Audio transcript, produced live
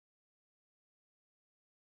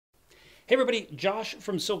Hey everybody, Josh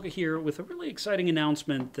from SILCA here with a really exciting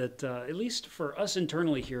announcement that, at least for us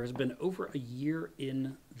internally here, has been over a year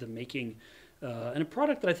in the making, and a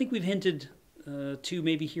product that I think we've hinted to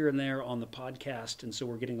maybe here and there on the podcast, and so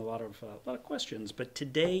we're getting a lot of questions. But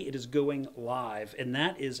today it is going live, and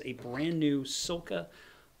that is a brand new SILCA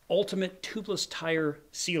Ultimate Tubeless Tire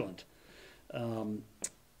Sealant.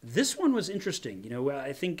 This one was interesting.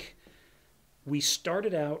 I think we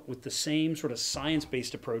started out with the same sort of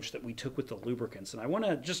science-based approach that we took with the lubricants. And I want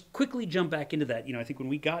to just quickly jump back into that. I think when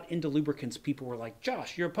we got into lubricants, people were like,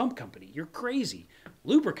 Josh, you're a pump company. You're crazy.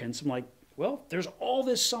 Lubricants, I'm like, well, there's all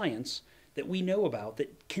this science that we know about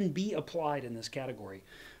that can be applied in this category.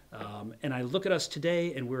 And I look at us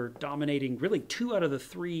today, and we're dominating really 2 out of the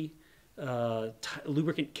 3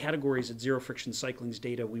 lubricant categories at Zero Friction Cycling's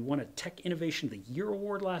data. We won a Tech Innovation of the Year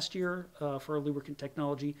award last year for our lubricant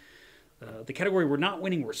technology. The category we're not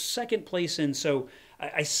winning, we're second place in. So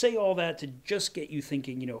I say all that to just get you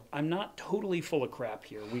thinking, I'm not totally full of crap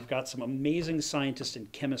here. We've got some amazing scientists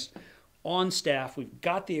and chemists on staff. We've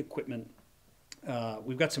got the equipment.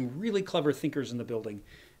 We've got some really clever thinkers in the building.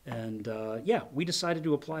 And yeah, we decided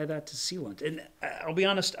to apply that to sealant. And I'll be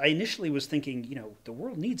honest, I initially was thinking, the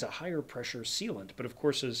world needs a higher pressure sealant. But of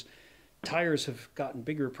course, as tires have gotten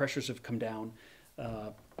bigger, pressures have come down.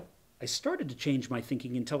 I started to change my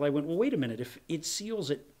thinking until I went, well, wait a minute, if it seals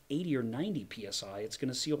at 80 or 90 PSI, it's going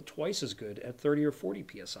to seal twice as good at 30 or 40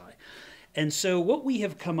 PSI. And so what we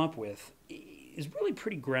have come up with is really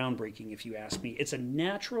pretty groundbreaking, if you ask me. It's a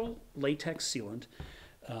natural latex sealant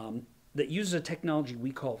that uses a technology we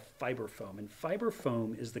call FiberFoam. And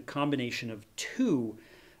FiberFoam is the combination of 2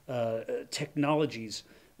 technologies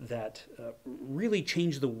that really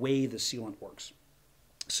change the way the sealant works.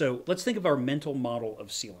 So let's think of our mental model of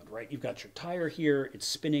sealant, right? You've got your tire here, it's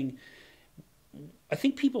spinning. I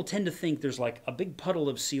think people tend to think there's like a big puddle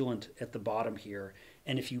of sealant at the bottom here.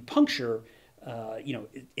 And if you puncture,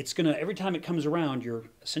 it's going to, every time it comes around, you're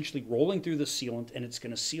essentially rolling through the sealant and it's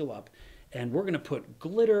going to seal up. And we're going to put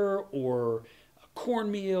glitter or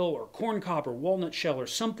cornmeal or corn cob or walnut shell or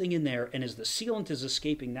something in there. And as the sealant is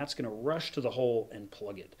escaping, that's going to rush to the hole and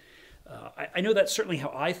plug it. I know that's certainly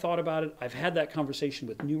how I thought about it. I've had that conversation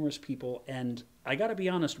with numerous people, and I got to be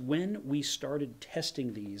honest, when we started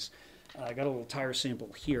testing these, I got a little tire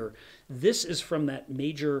sample here. This is from that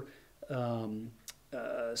major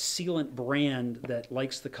sealant brand that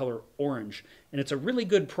likes the color orange, and it's a really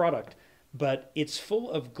good product, but it's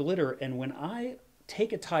full of glitter, and when I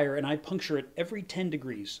take a tire and I puncture it every 10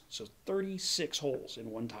 degrees, so 36 holes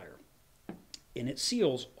in one tire, and it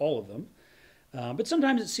seals all of them. But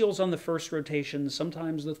sometimes it seals on the first rotation,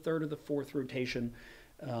 sometimes the 3rd or the 4th rotation.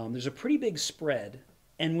 There's a pretty big spread.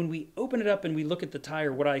 And when we open it up and we look at the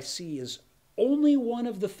tire, what I see is only one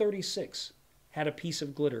of the 36 had a piece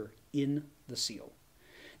of glitter in the seal.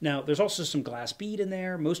 Now, there's also some glass bead in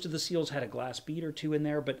there. Most of the seals had a glass bead or 2 in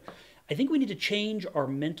there. But I think we need to change our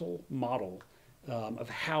mental model of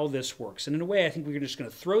how this works. And in a way, I think we're just going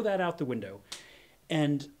to throw that out the window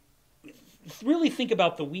and really think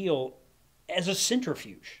about the wheel as a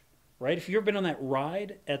centrifuge, right? If you've ever been on that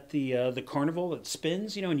ride at the carnival that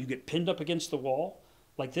spins, and you get pinned up against the wall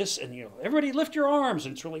like this, and everybody lift your arms,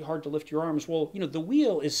 and it's really hard to lift your arms. Well, the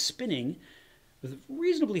wheel is spinning with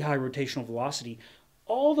reasonably high rotational velocity.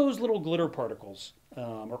 All those little glitter particles,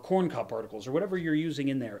 or corn cob particles, or whatever you're using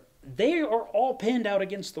in there, they are all pinned out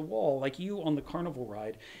against the wall like you on the carnival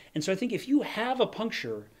ride. And so I think if you have a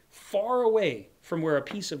puncture far away from where a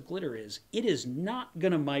piece of glitter is, it is not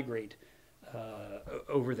going to migrate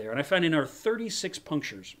over there. And I found in our 36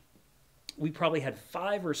 punctures, we probably had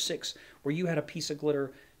 5 or 6 where you had a piece of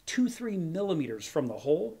glitter 2-3 millimeters from the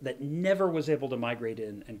hole that never was able to migrate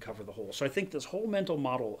in and cover the hole. So I think this whole mental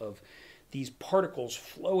model of these particles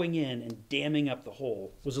flowing in and damming up the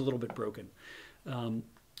hole was a little bit broken.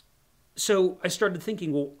 So I started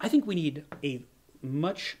thinking, well, I think we need a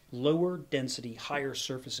much lower density, higher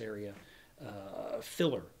surface area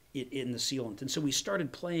filler in the sealant. And so we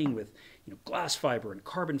started playing with glass fiber and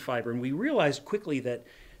carbon fiber, and we realized quickly that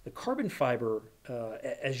the carbon fiber,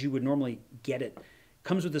 as you would normally get it,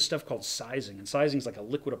 comes with this stuff called sizing. And sizing is like a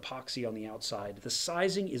liquid epoxy on the outside. The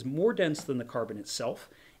sizing is more dense than the carbon itself,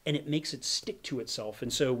 and it makes it stick to itself.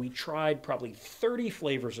 And so we tried probably 30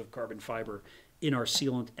 flavors of carbon fiber in our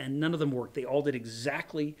sealant, and none of them worked. They all did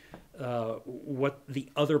exactly what the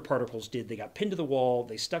other particles did. They got pinned to the wall,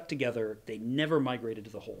 they stuck together, they never migrated to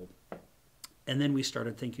the hole. And then we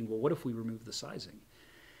started thinking, well, what if we remove the sizing?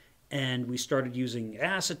 And we started using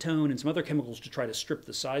acetone and some other chemicals to try to strip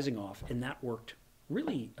the sizing off, and that worked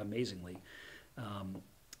really amazingly.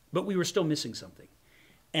 But we were still missing something.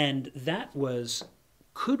 And that was,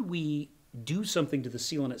 could we do something to the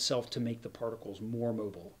sealant itself to make the particles more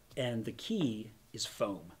mobile. And the key is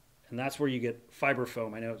foam. And that's where you get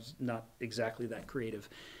FiberFoam. I know it's not exactly that creative.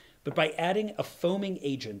 But by adding a foaming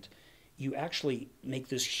agent, you actually make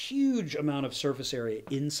this huge amount of surface area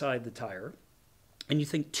inside the tire. And you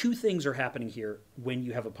think two things are happening here when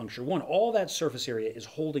you have a puncture. One, all that surface area is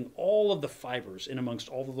holding all of the fibers in amongst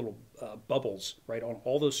all the little bubbles, right, on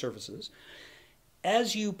all those surfaces.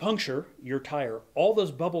 As you puncture your tire, all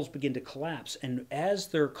those bubbles begin to collapse. And as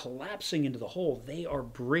they're collapsing into the hole, they are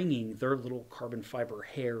bringing their little carbon fiber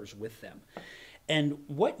hairs with them. And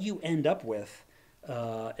what you end up with,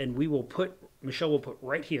 and Michelle will put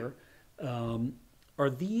right here, are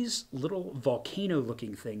these little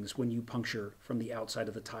volcano-looking things when you puncture from the outside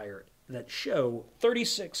of the tire that show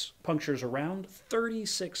 36 punctures around,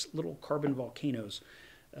 36 little carbon volcanoes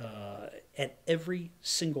at every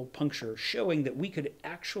single puncture, showing that we could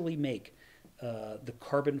actually make the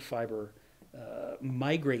carbon fiber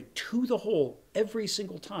migrate to the hole every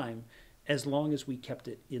single time as long as we kept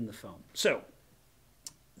it in the foam. So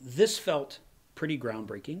this felt pretty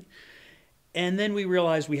groundbreaking. And then we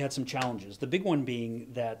realized we had some challenges. The big one being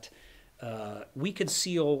that we could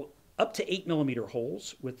seal up to 8mm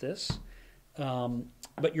holes with this,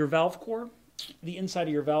 but your valve core, the inside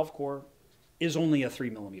of your valve core, is only a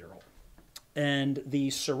 3mm hole. And the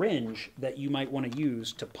syringe that you might want to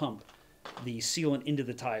use to pump the sealant into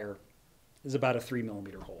the tire is about a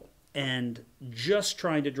 3mm hole. And just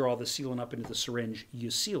trying to draw the sealant up into the syringe,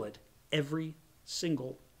 you seal it every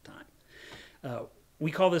single time.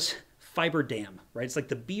 We call this fiber dam, right? It's like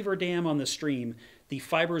the beaver dam on the stream. The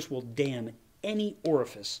fibers will dam any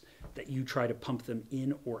orifice that you try to pump them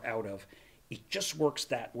in or out of. It just works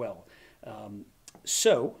that well.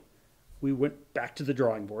 So we went back to the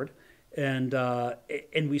drawing board and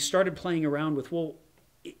we started playing around with, well,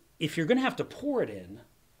 if you're going to have to pour it in,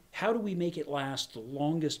 how do we make it last the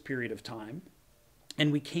longest period of time?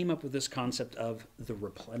 And we came up with this concept of the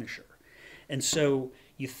replenisher. And so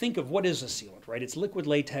you think of what is a sealant, right? It's liquid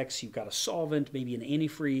latex, you've got a solvent, maybe an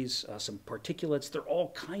antifreeze, some particulates. They're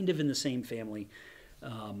all kind of in the same family.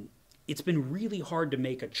 It's been really hard to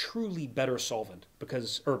make a truly better solvent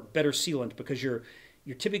or better sealant because you're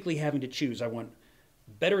typically having to choose. I want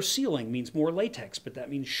better sealing means more latex, but that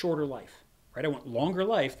means shorter life, right? I want longer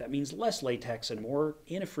life, that means less latex and more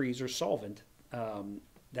antifreeze or solvent.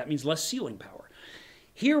 That means less sealing power.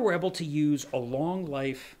 Here we're able to use a long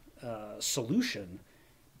life solution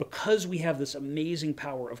because we have this amazing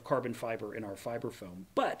power of carbon fiber in our FiberFoam,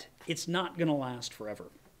 but it's not going to last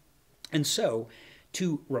forever. And so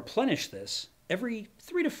to replenish this, every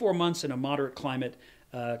 3 to 4 months in a moderate climate,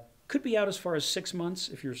 could be out as far as 6 months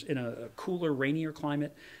if you're in a cooler, rainier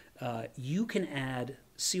climate, you can add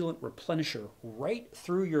sealant replenisher right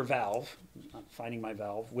through your valve, I'm finding my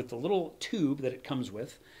valve, with the little tube that it comes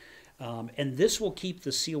with, and this will keep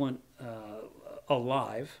the sealant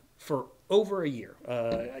alive for over a year.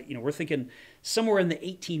 We're thinking somewhere in the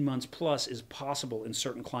 18 months plus is possible in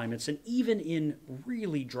certain climates, and even in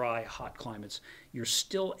really dry, hot climates, you're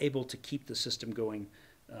still able to keep the system going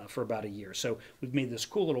for about a year. So we've made this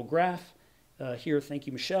cool little graph here, thank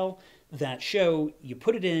you, Michelle, that show you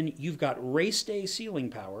put it in, you've got race day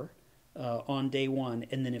sealing power on day one,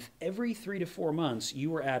 and then if every 3 to 4 months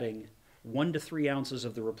you are adding 1 to 3 ounces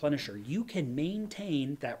of the replenisher, you can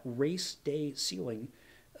maintain that race day sealing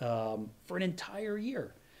for an entire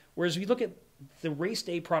year. Whereas if you look at the race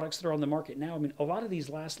day products that are on the market now, I mean, a lot of these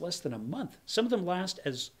last less than a month. Some of them last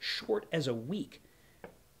as short as a week.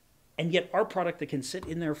 And yet our product that can sit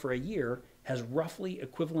in there for a year has roughly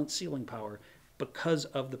equivalent sealing power because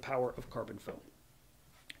of the power of carbon foam.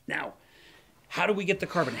 Now, how do we get the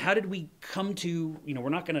carbon? How did we come to, we're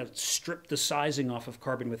not going to strip the sizing off of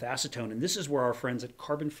carbon with acetone. And this is where our friends at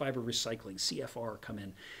Carbon Fiber Recycling, CFR, come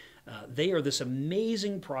in. They are this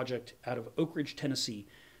amazing project out of Oak Ridge, Tennessee,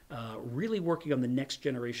 really working on the next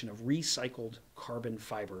generation of recycled carbon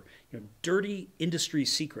fiber. Dirty industry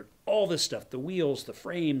secret, all this stuff, the wheels, the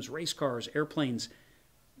frames, race cars, airplanes,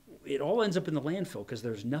 it all ends up in the landfill because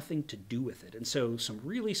there's nothing to do with it. And so some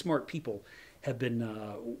really smart people have been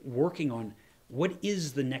working on what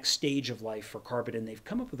is the next stage of life for carbon, and they've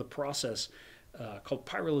come up with a process called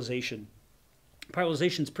pyrolyzation.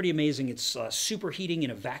 Pyrolyzation is pretty amazing. It's superheating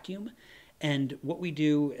in a vacuum. And what we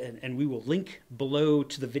do, and we will link below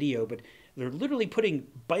to the video, but they're literally putting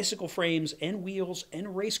bicycle frames and wheels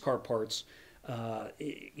and race car parts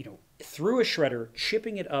through a shredder,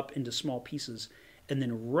 chipping it up into small pieces, and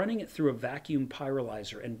then running it through a vacuum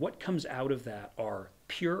pyrolyzer. And what comes out of that are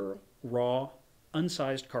pure, raw,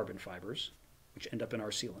 unsized carbon fibers, which end up in our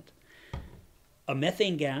sealant. A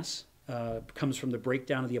methane gas comes from the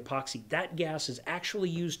breakdown of the epoxy. That gas is actually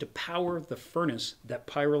used to power the furnace that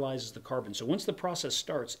pyrolyzes the carbon. So once the process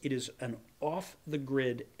starts, it is an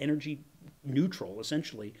off-the-grid, energy neutral,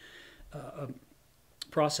 essentially,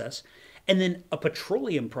 process. And then a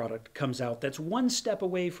petroleum product comes out that's one step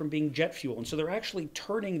away from being jet fuel. And so they're actually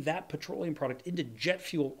turning that petroleum product into jet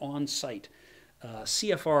fuel on site.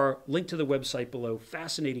 CFR, link to the website below,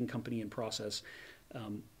 fascinating company and process.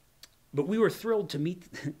 But we were thrilled to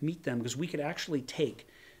meet them because we could actually take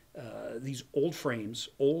these old frames,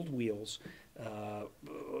 old wheels,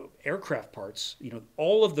 aircraft parts. You know,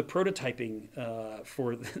 all of the prototyping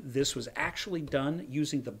for this was actually done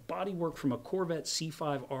using the bodywork from a Corvette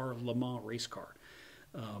C5R Le Mans race car.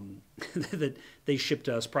 That they shipped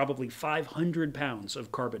us probably 500 pounds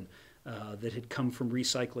of carbon that had come from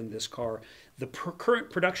recycling this car. The current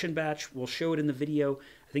production batch, we'll show it in the video.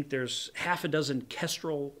 I think there's half a dozen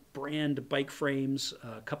Kestrel brand bike frames,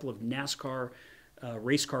 a couple of NASCAR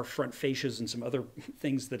race car front fascias, and some other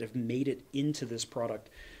things that have made it into this product.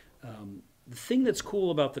 The thing that's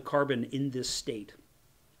cool about the carbon in this state,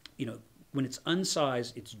 you know, when it's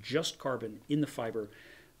unsized, it's just carbon in the fiber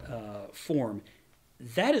form.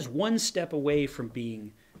 That is one step away from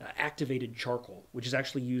being activated charcoal, which is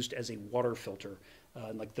actually used as a water filter,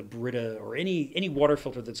 like the Brita or any water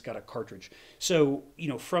filter that's got a cartridge. So, you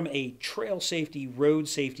know, from a trail safety, road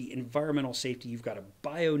safety, environmental safety, you've got a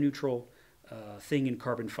bio-neutral thing in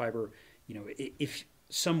carbon fiber. You know, if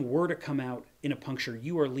some were to come out in a puncture,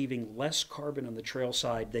 you are leaving less carbon on the trail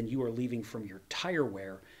side than you are leaving from your tire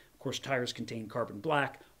wear. Of course, tires contain carbon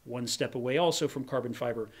black, one step away also from carbon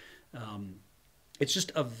fiber. It's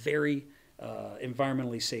just a very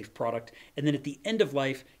environmentally safe product. And then at the end of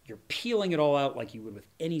life, you're peeling it all out like you would with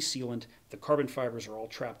any sealant. The carbon fibers are all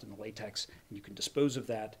trapped in the latex, and you can dispose of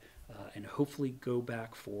that and hopefully go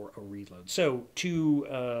back for a reload. So to,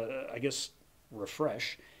 I guess,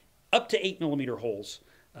 refresh, up to 8mm holes,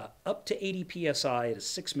 up to 80 PSI at a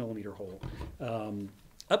 6mm hole,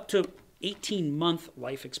 up to 18-month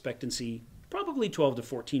life expectancy, probably 12 to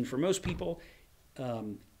 14 for most people,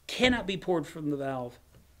 cannot be poured from the valve,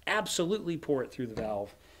 absolutely pour it through the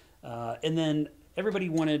valve. And then everybody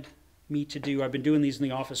wanted me to do, I've been doing these in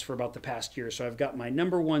the office for about the past year, so I've got my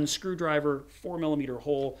 #1 screwdriver, 4mm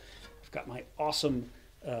hole. I've got my awesome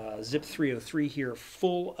Zip 303 here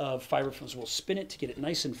full of FiberFoam. So we'll spin it to get it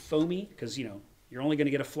nice and foamy because, you know, you're only going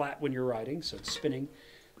to get a flat when you're riding, so it's spinning.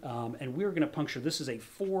 And we're going to puncture. This is a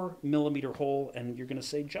 4mm hole, and you're going to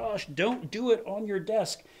say, Josh, don't do it on your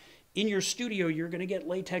desk. In your studio, you're going to get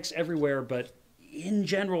latex everywhere, but in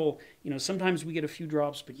general, you know, sometimes we get a few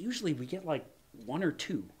drops, but usually we get like 1 or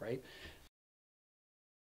 2, right?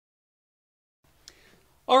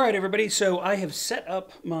 All right, everybody, so I have set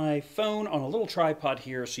up my phone on a little tripod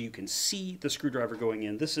here so you can see the screwdriver going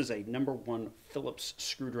in. This is a #1 Phillips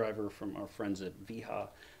screwdriver from our friends at Viha.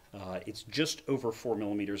 It's just over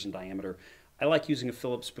 4mm in diameter. I like using a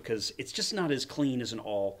Phillips because it's just not as clean as an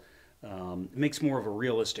awl. It makes more of a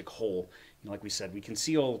realistic hole. You know, like we said, we can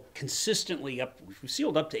seal consistently up. If we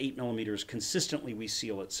sealed up to 8mm, consistently we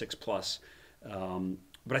seal at 6+.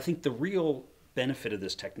 But I think the real benefit of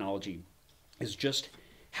this technology is just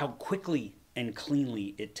how quickly and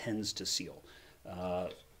cleanly it tends to seal.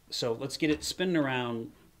 So let's get it spinning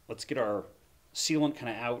around. Let's get our sealant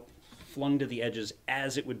kind of out, flung to the edges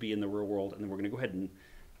as it would be in the real world, and then we're going to go ahead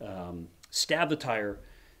and stab the tire.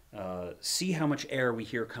 See how much air we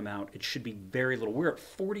hear come out. It should be very little. We're at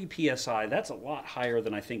 40 PSI. That's a lot higher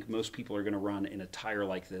than I think most people are going to run in a tire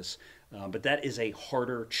like this. But that is a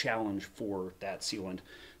harder challenge for that sealant.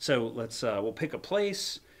 So let's, we'll pick a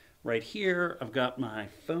place right here. I've got my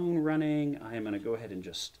phone running. I am going to go ahead and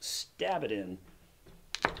just stab it in.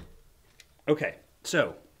 Okay,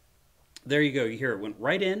 so there you go. You hear it went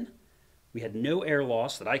right in. We had no air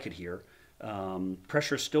loss that I could hear.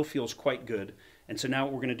 Pressure still feels quite good. And so now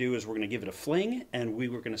what we're going to do is we're going to give it a fling, and we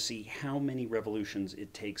were going to see how many revolutions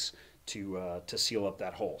it takes to seal up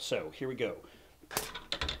that hole. So here we go.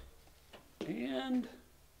 And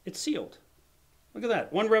it's sealed. Look at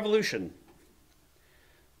that, 1 revolution.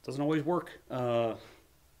 Doesn't always work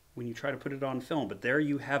when you try to put it on film, but there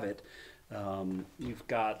you have it. You've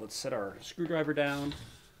got, let's set our screwdriver down.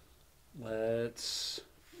 Let's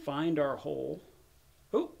find our hole.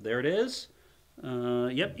 Oh, there it is.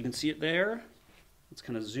 Yep, you can see it there. Let's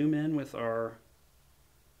kind of zoom in with our,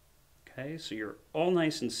 okay, so you're all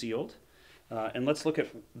nice and sealed. And let's look at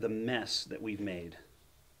the mess that we've made.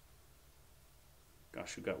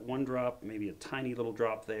 Gosh, we've got 1 drop, maybe a tiny little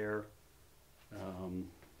drop there. Kind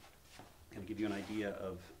of give you an idea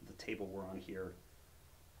of the table we're on here.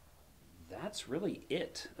 That's really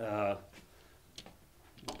it. Put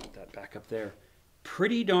that back up there.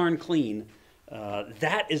 Pretty darn clean.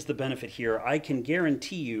 That is the benefit here. I can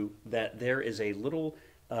guarantee you that there is a little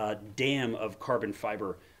dam of carbon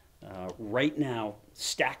fiber right now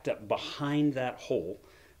stacked up behind that hole,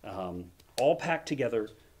 all packed together,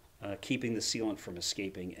 keeping the sealant from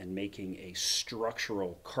escaping and making a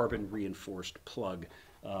structural carbon reinforced plug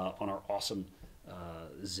on our awesome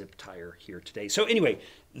zip tire here today. So anyway,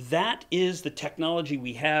 that is the technology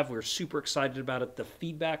we have. We're super excited about it. The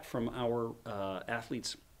feedback from our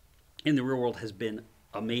athletes in the real world has been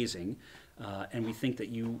amazing, and we think that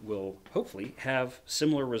you will hopefully have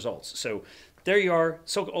similar results. So there you are,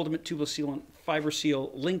 SILCA Ultimate Tubeless Sealant Fiber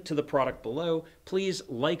Seal. Link to the product below. Please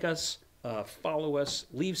like us, follow us,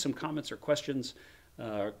 leave some comments or questions.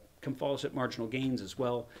 Come follow us at Marginal Gains as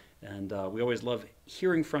well. And we always love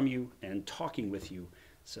hearing from you and talking with you.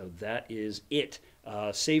 So that is it.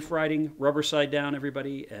 Safe riding, rubber side down,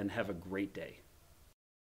 everybody, and have a great day.